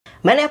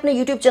मैंने अपने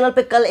YouTube channel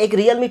पे कल एक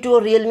Realme 2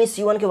 और Realme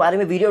C1 के बारे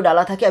में वीडियो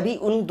डाला था कि अभी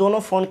उन दोनों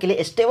फ़ोन के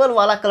लिए स्टेबल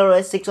वाला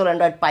ColorOS 6 और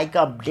Android Pie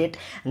का अपडेट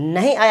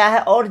नहीं आया है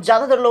और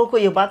ज़्यादातर लोगों को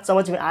ये बात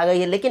समझ में आ गई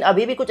है। लेकिन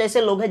अभी भी कुछ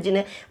ऐसे लोग हैं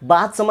जिन्हें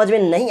बात समझ में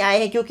नहीं आए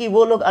हैं, क्योंकि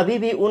वो लोग अभी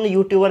भी उन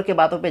यूट्यूबर के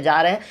बातों पर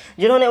जा रहे हैं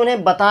जिन्होंने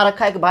उन्हें बता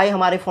रखा है कि भाई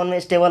हमारे फ़ोन में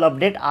स्टेबल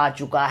अपडेट आ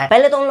चुका है।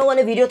 पहले तो उन लोगों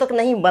ने वीडियो तक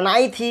नहीं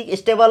बनाई थी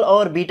स्टेबल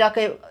और बीटा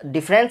के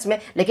डिफरेंस में,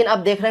 लेकिन अब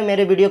देख रहे हैं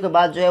मेरे वीडियो के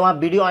बाद जो है वहाँ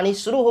वीडियो आनी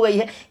शुरू हो गई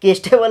है कि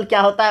स्टेबल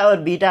क्या होता है और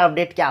बीटा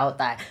अपडेट क्या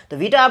होता है। तो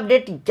बीटा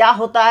अपडेट क्या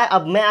होता है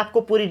अब मैं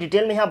आपको पूरी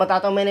डिटेल में यहाँ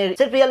बताता हूँ। मैंने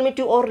सिर्फ Realme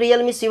 2 और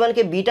Realme C1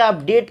 के बीटा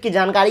अपडेट की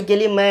जानकारी के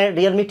लिए मैं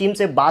Realme टीम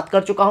से बात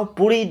कर चुका हूँ।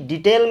 पूरी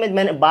डिटेल में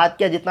मैंने बात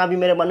किया, जितना भी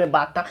मेरे मन में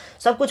बात था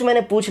सब कुछ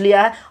मैंने पूछ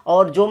लिया है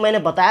और जो मैंने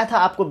बताया था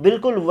आपको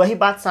बिल्कुल वही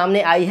बात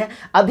सामने आई है।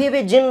 अभी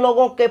भी जिन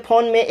लोगों के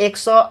फ़ोन में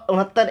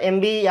 169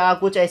 MB या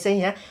कुछ ऐसे ही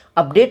है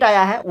अपडेट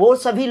आया है, वो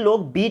सभी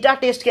लोग बीटा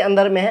टेस्ट के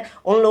अंदर में है।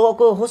 उन लोगों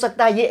को हो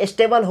सकता है ये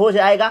स्टेबल हो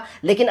जाएगा,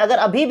 लेकिन अगर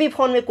अभी भी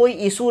फ़ोन में कोई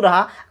इशू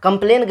रहा,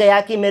 कंप्लेन गया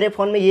कि मेरे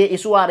फ़ोन में ये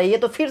इशू आ रही है,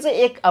 तो फिर से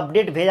एक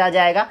अपडेट भेजा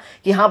जाएगा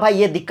कि हाँ भाई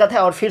ये दिक्कत है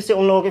और फिर से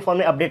उन लोगों के फ़ोन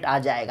में अपडेट आ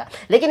जाएगा।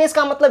 लेकिन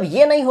इसका मतलब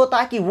ये नहीं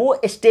होता कि वो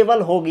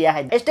स्टेबल हो गया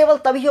है। स्टेबल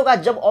तभी होगा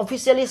जब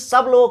ऑफिशियली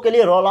सब लोगों के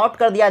लिए रोल आउट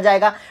कर दिया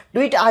जाएगा,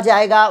 ट्वीट आ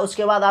जाएगा,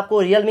 उसके बाद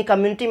आपको Realme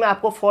कम्युनिटी में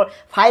आपको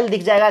फाइल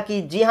दिख जाएगा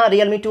कि जी हाँ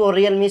Realme 2 और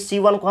Realme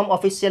C1 को हम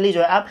ऑफिशियली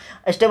जो है आप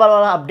स्टेबल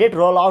वाला अपडेट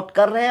रोल आउट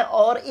कर रहे हैं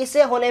और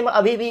इसे होने में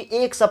अभी भी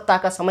एक सप्ताह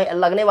का समय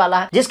लगने वाला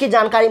है, जिसकी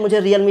जानकारी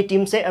मुझे Realme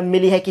टीम से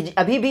मिली है कि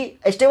अभी भी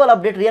स्टेबल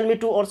अपडेट Realme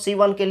 2 और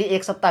C1 के लिए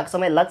एक सप्ताह का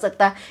समय लग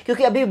सकता है,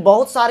 क्योंकि अभी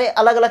बहुत सारे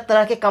अलग अलग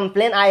तरह के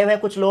कंप्लेन आए हुए हैं।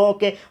 कुछ लोगों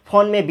के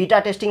फोन में बीटा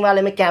टेस्टिंग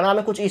वाले में कैमरा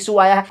में कुछ इशू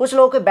आया है, कुछ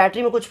लोगों के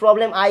बैटरी में कुछ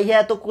प्रॉब्लम आई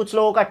है, तो कुछ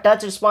लोगों का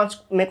टच रिस्पॉन्स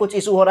में कुछ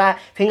इशू हो रहा है,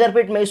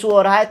 फिंगरप्रिंट में इशू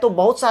हो रहा है, तो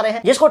बहुत सारे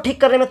हैं जिसको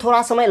ठीक करने में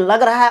थोड़ा समय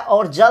लग रहा है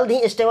और जल्द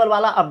ही स्टेबल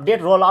वाला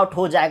अपडेट रोल आउट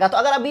हो जाएगा। तो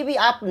अगर अभी भी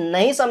आप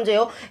नहीं समझे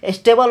हो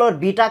स्टेबल और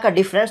बीटा का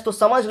डिफरेंस तो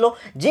समझ लो,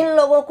 जिन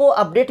लोगों को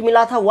अपडेट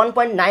मिला था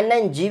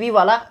 1.99 GB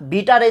वाला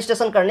बीटा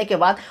रजिस्ट्रेशन करने के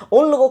बाद,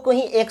 उन लोगों को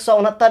ही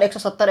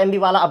 169-170 MB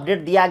वाला अपडेट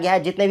दिया गया है।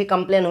 जितने भी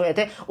कंप्लेन हुए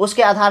थे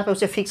उसके आधार पर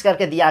उसे फिक्स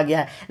करके दिया गया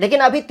है। लेकिन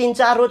अभी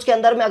 3-4 रोज के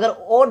अंदर में अगर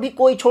और भी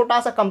कोई छोटा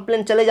सा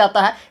कंप्लेन चले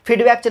जाता है,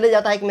 फीडबैक चले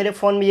जाता है कि मेरे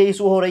फोन में ये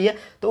इशू हो रही है,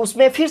 तो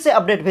उसमें फिर से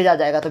अपडेट भेजा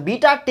जाएगा। तो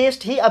बीटा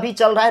टेस्ट ही अभी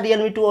चल रहा है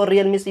Realme 2 और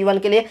Realme C1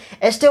 के लिए।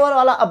 स्टेबल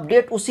वाला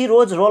अपडेट उसी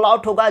रोज रोल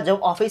आउट होगा जब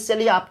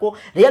ऑफिशियली आपको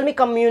Realme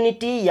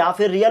कम्युनिटी या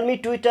फिर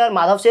Realme ट्विटर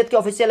माधव सेठ के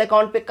ऑफिशियल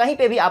अकाउंट पे कहीं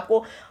पे भी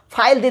आपको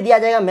फाइल दे दिया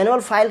जाएगा, मैनुअल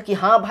फाइल, कि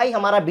हाँ भाई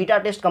हमारा बीटा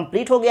टेस्ट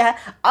कंप्लीट हो गया है,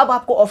 अब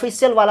आपको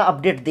ऑफिशियल वाला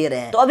अपडेट दे रहे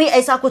हैं। तो अभी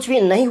ऐसा कुछ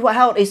भी नहीं हुआ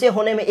है और इसे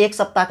होने में एक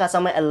सप्ताह का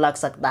समय लग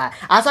सकता है।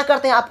 आशा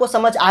करते हैं आपको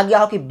समझ आ गया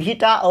हो कि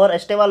बीटा और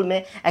स्टेबल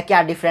में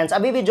क्या डिफरेंस।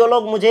 अभी भी जो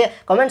लोग मुझे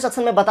कमेंट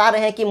सेक्शन में बता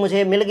रहे हैं कि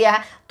मुझे मिल गया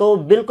है, तो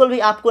बिल्कुल भी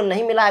आपको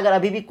नहीं मिला। अगर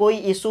अभी भी कोई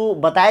इशू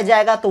बताया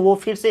जाएगा तो वो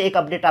फिर से एक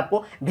अपडेट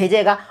आपको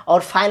भेजेगा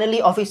और फाइनली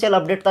ऑफिशियल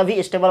अपडेट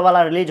तभी स्टेबल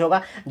वाला रिलीज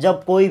होगा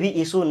जब कोई भी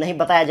इशू नहीं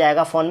बताया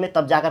जाएगा फ़ोन में,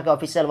 तब जाकर के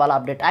ऑफिशियल वाला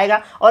अपडेट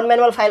आएगा और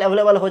मैनुअल फाइल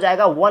अवेलेबल हो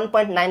जाएगा।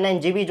 1.99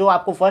 GB जो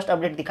आपको फर्स्ट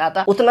अपडेट दिखा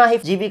था, उतना ही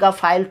GB का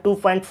फाइल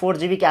 2.4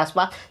 GB के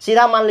आसपास,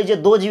 सीधा मान लीजिए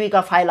 2 GB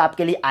का फाइल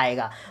आपके लिए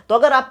आएगा। तो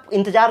अगर आप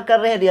इंतजार कर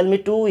रहे हैं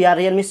Realme 2 या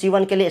Realme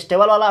C1 के लिए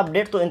स्टेबल वाला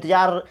अपडेट, तो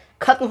इंतजार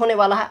खत्म होने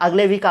वाला है।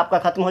 अगले वीक आपका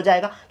खत्म हो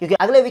जाएगा, क्योंकि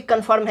अगले वीक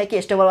कंफर्म है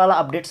कि स्टेबल वाला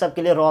अपडेट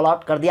सबके लिए रोल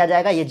आउट कर दिया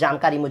जाएगा। ये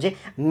जानकारी मुझे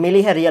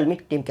मिली है Realme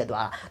टीम के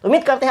द्वारा। तो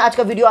उम्मीद करते हैं आज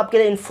का वीडियो आपके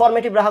लिए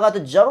इन्फॉर्मेटिव रहा। तो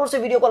जरूर से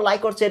वीडियो को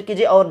लाइक और शेयर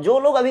कीजिए और जो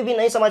लोग अभी भी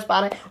नहीं समझ पा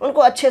रहे हैं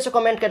उनको अच्छे से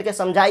कमेंट करके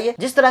समझाइए।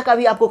 जिस तरह का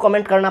भी आपको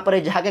कमेंट करना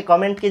पड़े जाके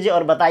कमेंट कीजिए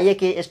और बताइए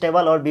कि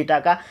स्टेबल और बीटा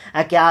का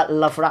क्या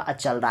लफड़ा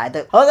चल रहा है।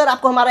 तो अगर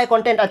आपको हमारा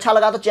कंटेंट अच्छा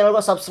लगा तो चैनल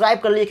को सब्सक्राइब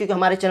कर लीजिए, क्योंकि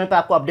हमारे चैनल पर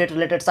आपको अपडेट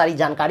रिलेटेड सारी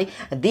जानकारी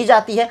दी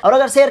जाती है। और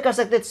अगर शेयर कर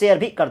सकते हैं तो शेयर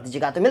भी कर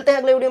दीजिएगा। तो मिलते हैं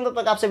अगले वीडियो में,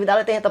 तब तक आपसे विदा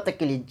लेते हैं। तब तक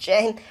के लिए जय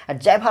हिंद,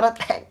 जय भारत,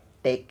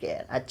 टेक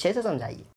केयर। अच्छे से समझाइए।